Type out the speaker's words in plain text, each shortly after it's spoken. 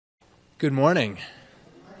Good morning.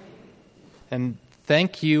 And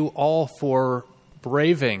thank you all for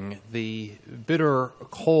braving the bitter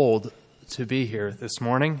cold to be here this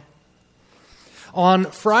morning. On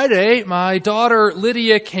Friday, my daughter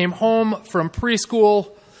Lydia came home from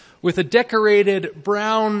preschool with a decorated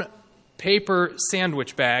brown paper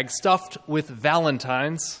sandwich bag stuffed with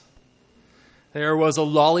Valentines. There was a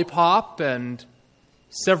lollipop and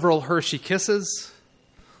several Hershey Kisses.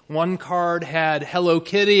 One card had Hello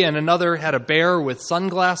Kitty and another had a bear with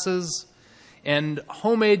sunglasses, and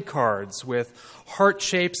homemade cards with heart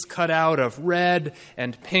shapes cut out of red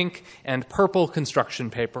and pink and purple construction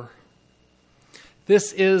paper.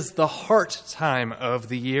 This is the heart time of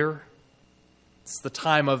the year. It's the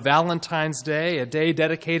time of Valentine's Day, a day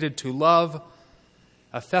dedicated to love,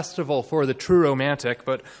 a festival for the true romantic.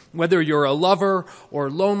 But whether you're a lover or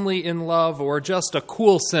lonely in love or just a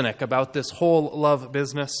cool cynic about this whole love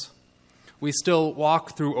business, we still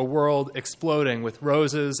walk through a world exploding with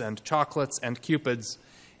roses and chocolates and cupids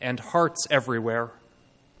and hearts everywhere.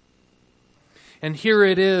 And here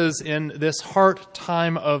it is in this heart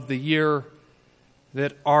time of the year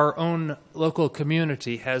that our own local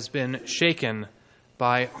community has been shaken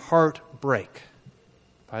by heartbreak,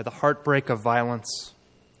 by the heartbreak of violence.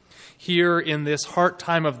 Here in this heart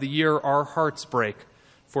time of the year, our hearts break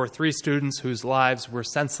for 3 students whose lives were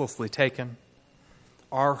senselessly taken.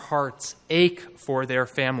 Our hearts ache for their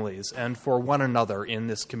families and for one another in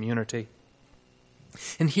this community.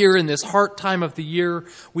 And here in this heart time of the year,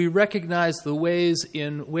 we recognize the ways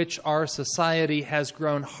in which our society has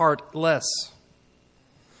grown heartless.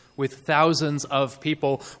 With thousands of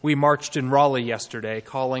people, we marched in Raleigh yesterday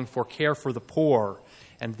calling for care for the poor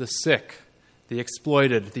and the sick, the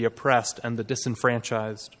exploited, the oppressed, and the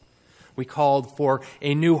disenfranchised. We called for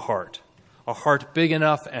a new heart, a heart big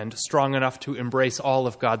enough and strong enough to embrace all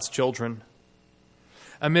of God's children.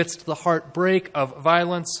 Amidst the heartbreak of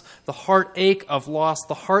violence, the heartache of loss,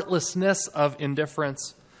 the heartlessness of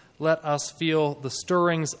indifference, let us feel the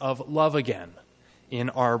stirrings of love again in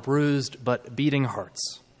our bruised but beating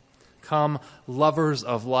hearts. Come, lovers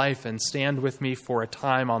of life, and stand with me for a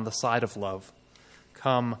time on the side of love.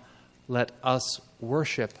 Come, let us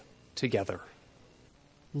worship together.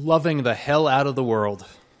 Loving the hell out of the world.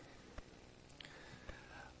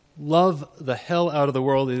 Love the hell out of the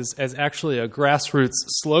world is actually a grassroots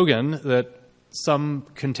slogan that some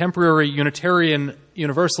contemporary Unitarian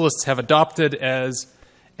Universalists have adopted as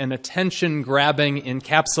an attention-grabbing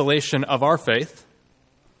encapsulation of our faith.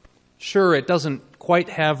 Sure, it doesn't quite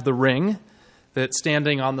have the ring that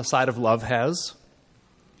standing on the side of love has.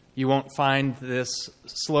 You won't find this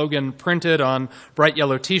slogan printed on bright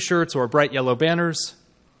yellow t-shirts or bright yellow banners.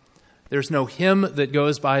 There's no hymn that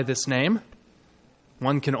goes by this name.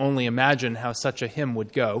 One can only imagine how such a hymn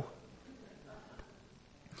would go.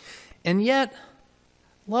 And yet,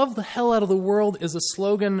 love the hell out of the world is a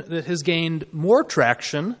slogan that has gained more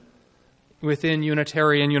traction within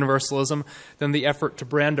Unitarian Universalism than the effort to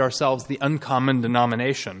brand ourselves the uncommon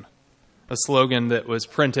denomination, a slogan that was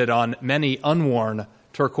printed on many unworn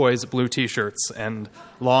turquoise blue t-shirts and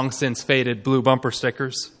long since faded blue bumper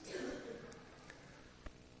stickers.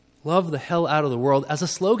 Love the hell out of the world. As a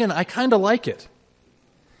slogan, I kind of like it.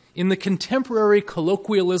 In the contemporary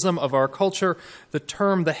colloquialism of our culture, the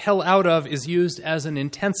term the hell out of is used as an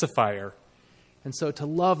intensifier. And so to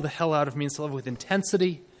love the hell out of means to love with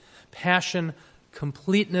intensity, passion,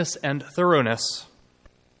 completeness, and thoroughness.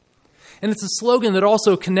 And it's a slogan that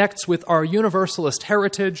also connects with our Universalist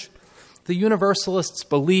heritage. The Universalists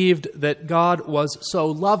believed that God was so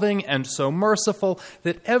loving and so merciful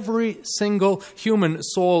that every single human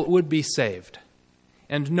soul would be saved.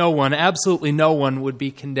 And no one, absolutely no one, would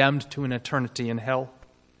be condemned to an eternity in hell.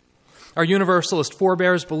 Our Universalist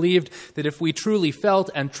forebears believed that if we truly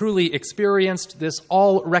felt and truly experienced this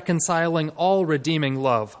all-reconciling, all-redeeming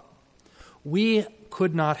love, we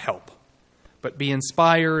could not help but be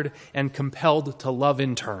inspired and compelled to love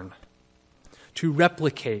in turn, to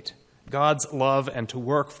replicate God's love and to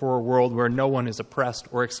work for a world where no one is oppressed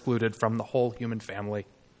or excluded from the whole human family.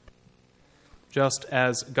 Just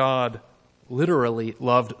as God literally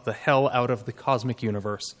loved the hell out of the cosmic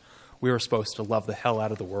universe, we are supposed to love the hell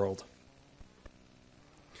out of the world.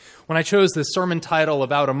 When I chose this sermon title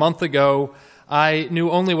about a month ago, I knew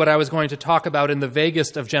only what I was going to talk about in the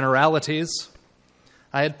vaguest of generalities.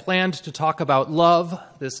 I had planned to talk about love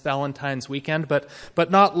this Valentine's weekend, but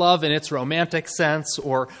not love in its romantic sense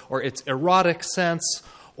or its erotic sense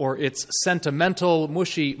or its sentimental,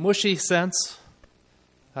 mushy sense.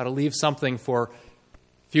 Got to leave something for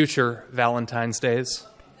future Valentine's days.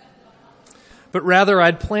 but rather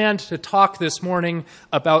I'd planned to talk this morning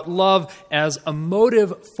about love as a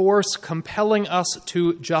motive force compelling us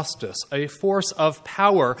to justice, a force of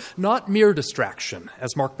power, not mere distraction,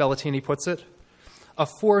 as Mark Belote puts it, a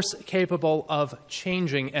force capable of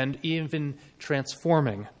changing and even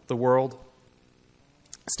transforming the world.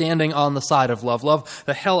 Standing on the side of love, love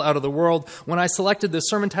the hell out of the world. When I selected this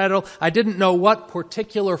sermon title, I didn't know what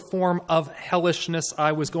particular form of hellishness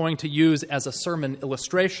I was going to use as a sermon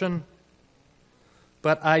illustration,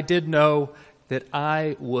 but I did know that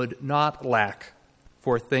I would not lack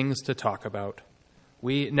for things to talk about.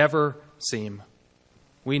 We never seem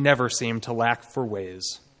to lack for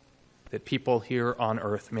ways that people here on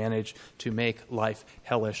earth manage to make life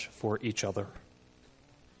hellish for each other.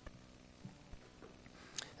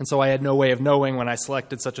 And so I had no way of knowing when I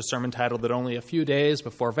selected such a sermon title that only a few days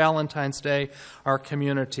before Valentine's Day, our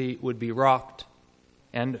community would be rocked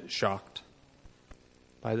and shocked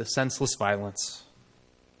by the senseless violence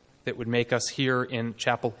that would make us here in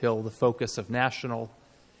Chapel Hill the focus of national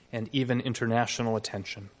and even international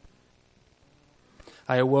attention.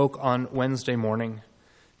 I awoke on Wednesday morning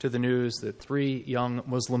to the news that 3 young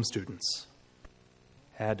Muslim students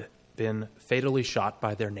had been fatally shot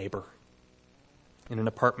by their neighbor in an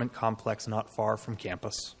apartment complex not far from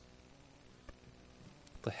campus.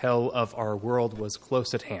 The hell of our world was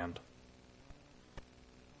close at hand.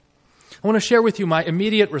 I want to share with you my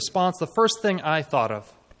immediate response, the first thing I thought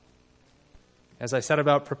of as I set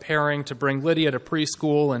about preparing to bring Lydia to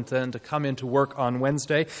preschool and then to come into work on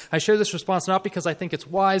Wednesday. I share this response not because I think it's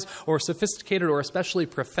wise or sophisticated or especially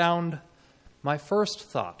profound. My first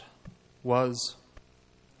thought was,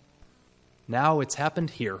 now it's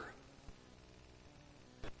happened here.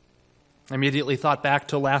 I immediately thought back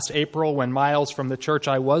to last April when miles from the church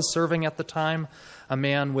I was serving at the time, a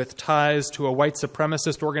man with ties to a white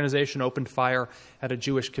supremacist organization opened fire at a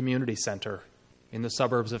Jewish community center in the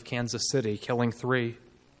suburbs of Kansas City, killing 3.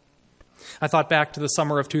 I thought back to the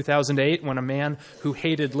summer of 2008 when a man who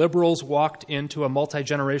hated liberals walked into a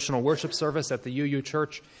multi-generational worship service at the UU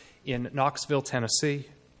Church in Knoxville, Tennessee,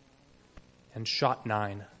 and shot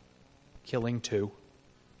 9, killing 2.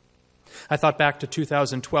 I thought back to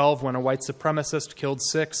 2012 when a white supremacist killed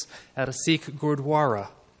 6 at a Sikh Gurdwara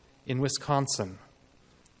in Wisconsin.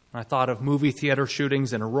 I thought of movie theater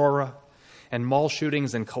shootings in Aurora and mall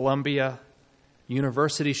shootings in Columbia,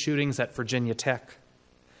 university shootings at Virginia Tech,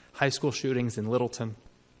 high school shootings in Littleton,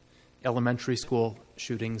 elementary school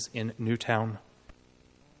shootings in Newtown.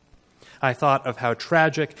 I thought of how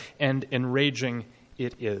tragic and enraging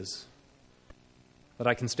it is that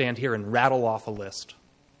I can stand here and rattle off a list.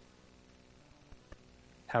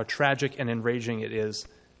 How tragic and enraging it is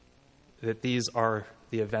that these are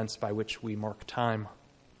the events by which we mark time.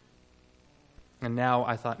 And now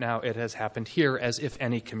I thought, now it has happened here, as if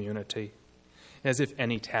any community, as if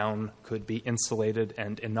any town could be insulated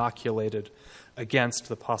and inoculated against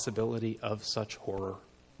the possibility of such horror.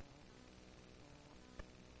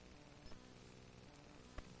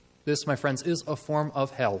 This, my friends, is a form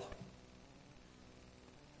of hell.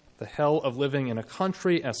 The hell of living in a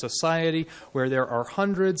country, a society where there are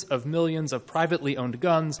hundreds of millions of privately owned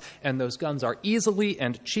guns, and those guns are easily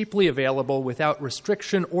and cheaply available without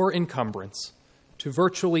restriction or encumbrance to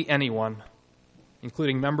virtually anyone,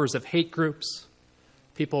 including members of hate groups,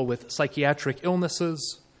 people with psychiatric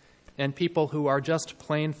illnesses, and people who are just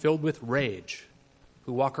plain filled with rage,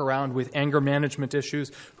 who walk around with anger management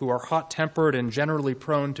issues, who are hot-tempered and generally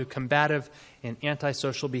prone to combative and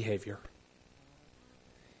antisocial behavior.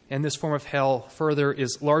 And this form of hell, further,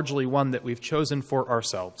 is largely one that we've chosen for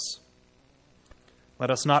ourselves.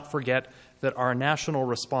 Let us not forget that our national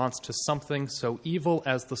response to something so evil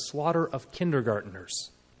as the slaughter of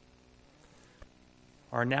kindergartners,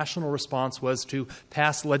 our national response was to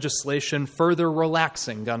pass legislation further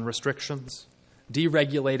relaxing gun restrictions,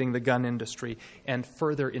 deregulating the gun industry, and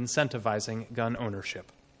further incentivizing gun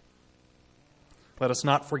ownership. Let us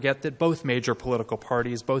not forget that both major political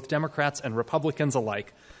parties, both Democrats and Republicans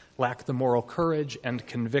alike, lack the moral courage and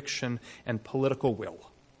conviction and political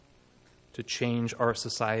will to change our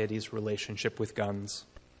society's relationship with guns.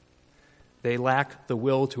 They lack the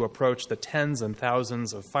will to approach the tens and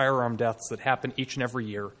thousands of firearm deaths that happen each and every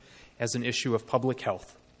year as an issue of public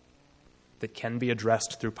health that can be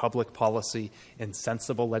addressed through public policy and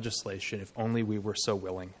sensible legislation if only we were so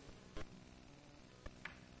willing.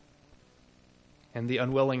 And the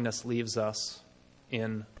unwillingness leaves us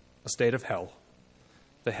in a state of hell.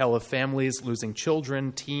 The hell of families losing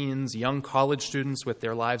children, teens, young college students with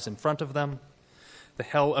their lives in front of them. the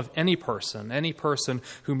hell of any person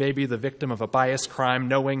who may be the victim of a biased crime,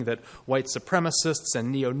 knowing that white supremacists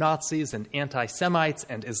and neo-Nazis and anti-Semites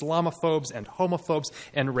and Islamophobes and homophobes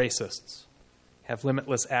and racists have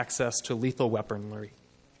limitless access to lethal weaponry.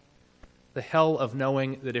 The hell of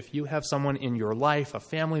knowing that if you have someone in your life, a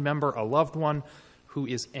family member, a loved one, who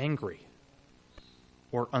is angry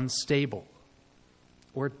or unstable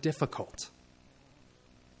or difficult,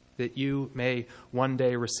 that you may one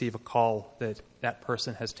day receive a call that that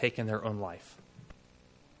person has taken their own life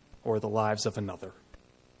or the lives of another.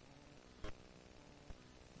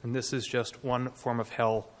 And this is just one form of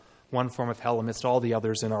hell amidst all the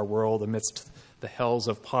others in our world, amidst the hells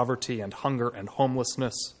of poverty and hunger and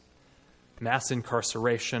homelessness, mass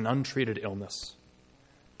incarceration, untreated illness,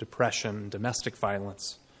 depression, domestic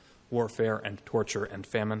violence, warfare and torture and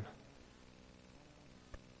famine.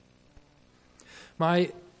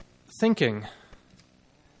 My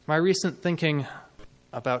recent thinking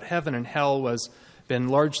about heaven and hell was been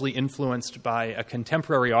largely influenced by a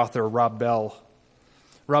contemporary author, Rob Bell.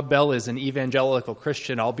 Rob Bell is an evangelical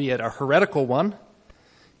Christian, albeit a heretical one.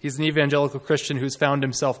 He's an evangelical Christian who's found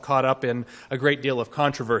himself caught up in a great deal of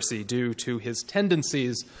controversy due to his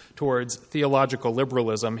tendencies towards theological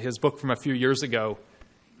liberalism. His book from a few years ago,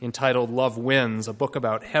 entitled Love Wins, a book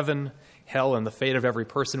about heaven, hell, and the fate of every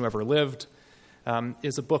person who ever lived,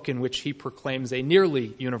 is a book in which he proclaims a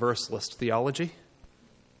nearly universalist theology.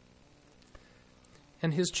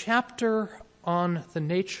 And his chapter on the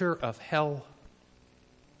nature of hell,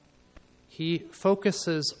 he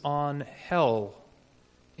focuses on hell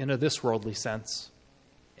in a this-worldly sense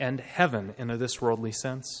and heaven in a this-worldly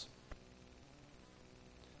sense.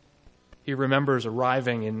 He remembers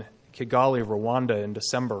arriving in Kigali, Rwanda in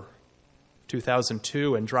December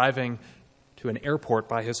 2002 and driving to an airport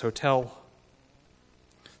by his hotel.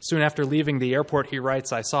 Soon after leaving the airport, he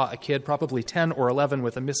writes, "I saw a kid, probably 10 or 11,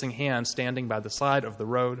 with a missing hand standing by the side of the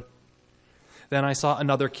road. Then I saw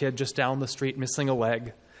another kid just down the street missing a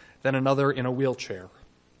leg, then another in a wheelchair.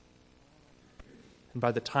 And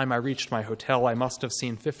by the time I reached my hotel, I must have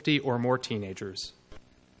seen 50 or more teenagers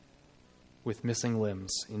with missing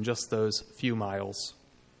limbs in just those few miles."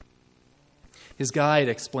 His guide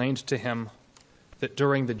explained to him that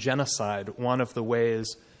during the genocide, one of the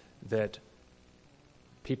ways that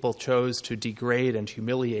people chose to degrade and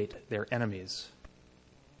humiliate their enemies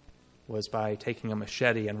was by taking a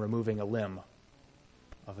machete and removing a limb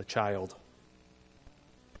of a child.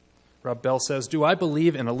 Rob Bell says, "Do I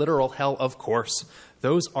believe in a literal hell? Of course.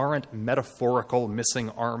 Those aren't metaphorical missing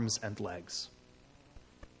arms and legs."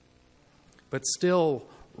 But still,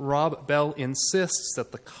 Rob Bell insists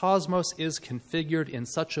that the cosmos is configured in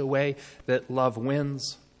such a way that love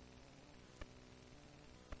wins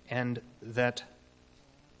and that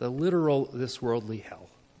the literal this-worldly hell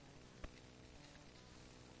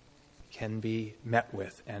can be met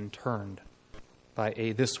with and turned by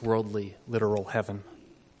a this-worldly literal heaven.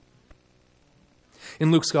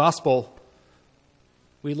 In Luke's Gospel,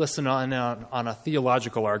 we listen on a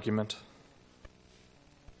theological argument.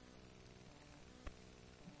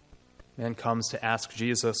 Man comes to ask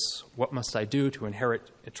Jesus, "What must I do to inherit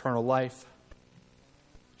eternal life?"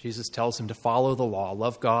 Jesus tells him to follow the law,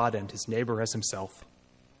 love God and his neighbor as himself.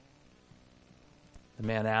 The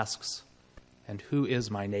man asks, "And who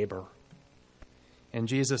is my neighbor?" And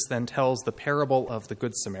Jesus then tells the parable of the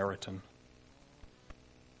Good Samaritan.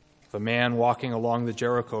 The man walking along the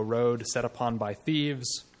Jericho road, set upon by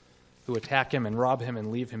thieves who attack him and rob him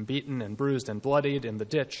and leave him beaten and bruised and bloodied in the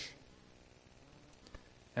ditch.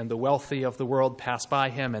 And the wealthy of the world pass by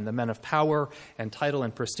him, and the men of power and title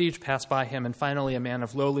and prestige pass by him, and finally a man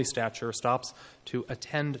of lowly stature stops to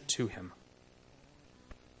attend to him,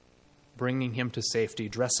 bringing him to safety,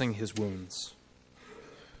 dressing his wounds.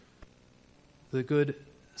 The Good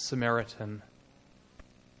Samaritan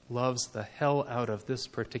loves the hell out of this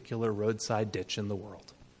particular roadside ditch in the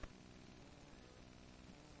world,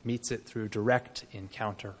 meets it through direct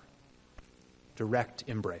encounter, direct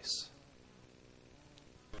embrace,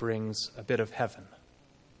 brings a bit of heaven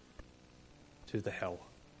to the hell.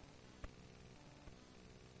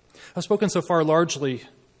 I've spoken so far largely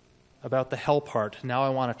about the hell part. Now I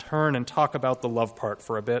want to turn and talk about the love part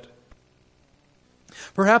for a bit.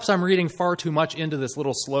 Perhaps I'm reading far too much into this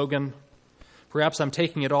little slogan. Perhaps I'm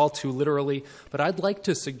taking it all too literally, but I'd like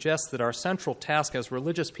to suggest that our central task as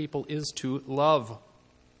religious people is to love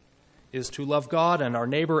God and our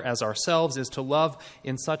neighbor as ourselves, is to love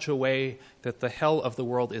in such a way that the hell of the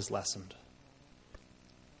world is lessened,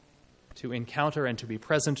 to encounter and to be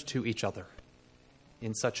present to each other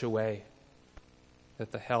in such a way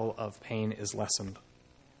that the hell of pain is lessened.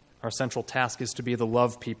 Our central task is to be the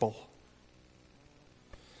love people.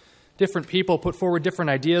 Different people put forward different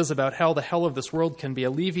ideas about how the hell of this world can be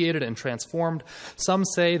alleviated and transformed. Some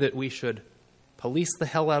say that we should police the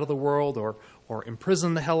hell out of the world, or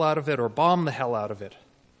imprison the hell out of it, or bomb the hell out of it,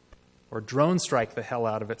 or drone strike the hell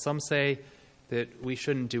out of it. Some say that we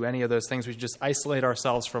shouldn't do any of those things. We should just isolate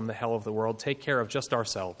ourselves from the hell of the world, take care of just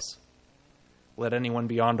ourselves. Let anyone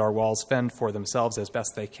beyond our walls fend for themselves as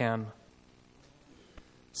best they can.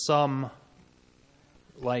 Some,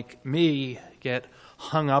 like me, get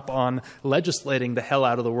hung up on legislating the hell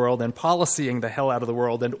out of the world and policying the hell out of the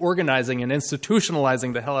world and organizing and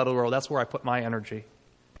institutionalizing the hell out of the world. That's where I put my energy.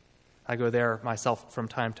 I go there myself from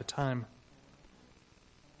time to time.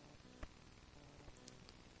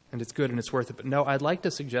 And it's good and it's worth it. But no, I'd like to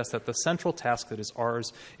suggest that the central task that is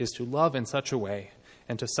ours is to love in such a way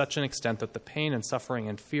and to such an extent that the pain and suffering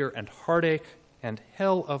and fear and heartache and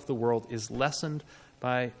hell of the world is lessened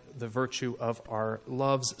by the virtue of our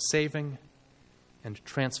love's saving and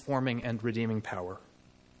transforming and redeeming power.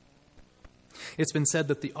 It's been said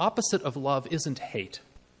that the opposite of love isn't hate.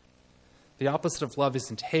 The opposite of love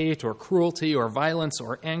isn't hate or cruelty or violence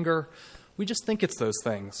or anger. We just think it's those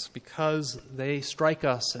things because they strike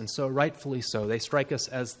us, and so rightfully so. They strike us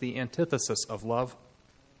as the antithesis of love.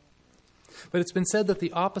 But it's been said that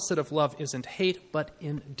the opposite of love isn't hate, but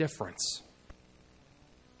indifference.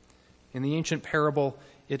 In the ancient parable,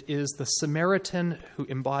 it is the Samaritan who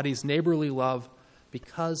embodies neighborly love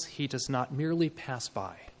because he does not merely pass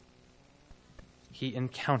by. He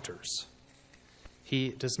encounters.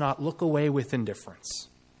 He does not look away with indifference.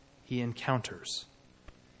 He encounters.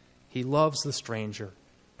 He loves the stranger,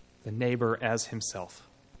 the neighbor, as himself.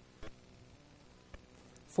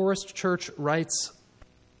 Forest Church writes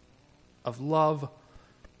of love,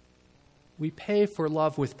 "We pay for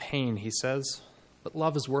love with pain," he says, "but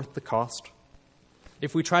love is worth the cost.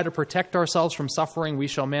 If we try to protect ourselves from suffering, we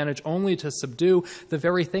shall manage only to subdue the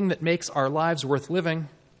very thing that makes our lives worth living.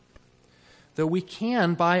 Though we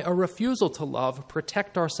can, by a refusal to love,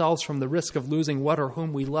 protect ourselves from the risk of losing what or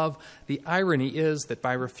whom we love, the irony is that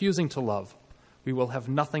by refusing to love, we will have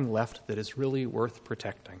nothing left that is really worth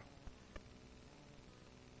protecting."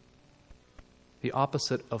 The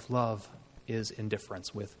opposite of love is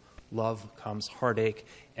indifference. With love comes heartache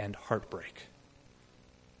and heartbreak.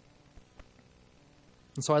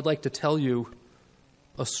 And so I'd like to tell you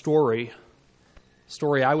a story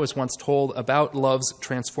I was once told about love's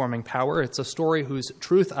transforming power. It's a story whose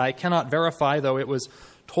truth I cannot verify, though it was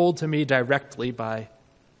told to me directly by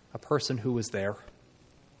a person who was there.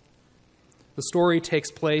 The story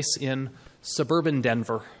takes place in suburban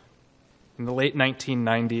Denver in the late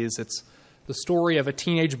 1990s. It's the story of a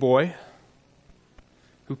teenage boy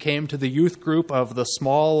who came to the youth group of the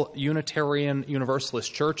small Unitarian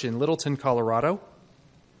Universalist church in Littleton, Colorado.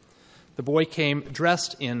 The boy came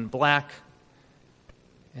dressed in black,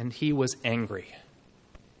 and he was angry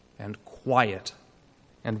and quiet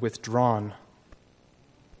and withdrawn.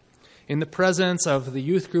 In the presence of the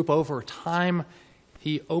youth group over time,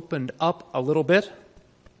 he opened up a little bit.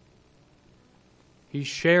 He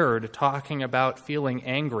shared, talking about feeling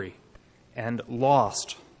angry and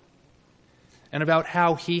lost, and about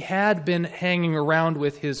how he had been hanging around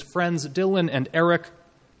with his friends Dylan and Eric,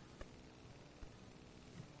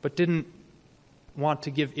 but didn't want to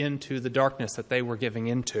give in to the darkness that they were giving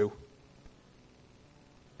into.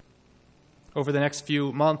 Over the next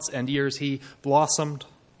few months and years, he blossomed,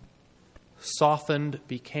 softened,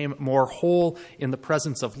 became more whole in the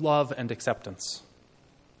presence of love and acceptance.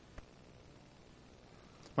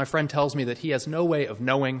 My friend tells me that he has no way of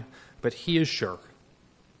knowing, but he is sure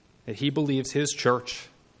that he believes his church,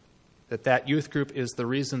 that youth group is the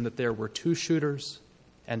reason that there were 2 shooters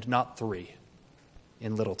and not 3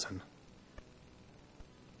 in Littleton.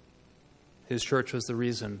 His church was the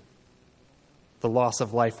reason the loss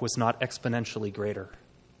of life was not exponentially greater.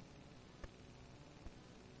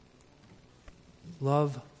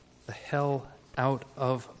 Love the hell out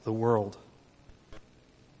of the world.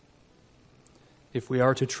 If we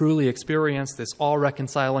are to truly experience this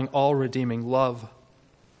all-reconciling, all-redeeming love,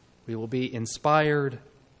 we will be inspired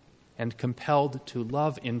and compelled to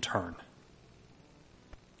love in turn,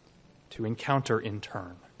 to encounter in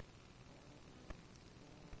turn,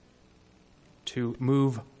 to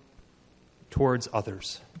move towards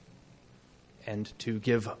others, and to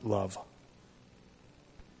give love.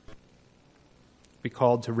 Be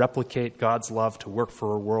called to replicate God's love, to work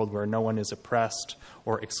for a world where no one is oppressed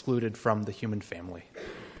or excluded from the human family.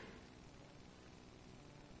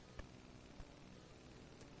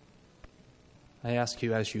 I ask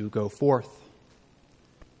you, as you go forth,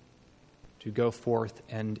 to go forth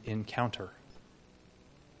and encounter,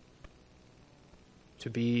 to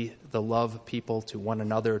be the love people to one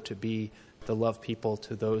another, to be the love people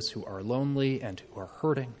to those who are lonely and who are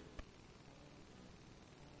hurting,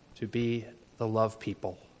 to be the love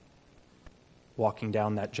people walking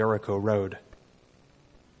down that Jericho road.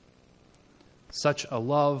 Such a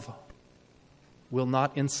love will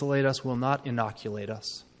not insulate us, will not inoculate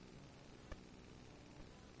us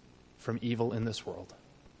from evil in this world.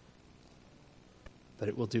 But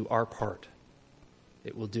it will do our part.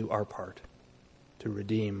 It will do our part to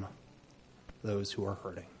redeem those who are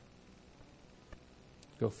hurting.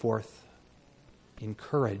 Go forth in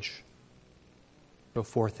courage. Go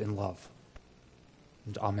forth in love.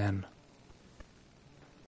 And amen.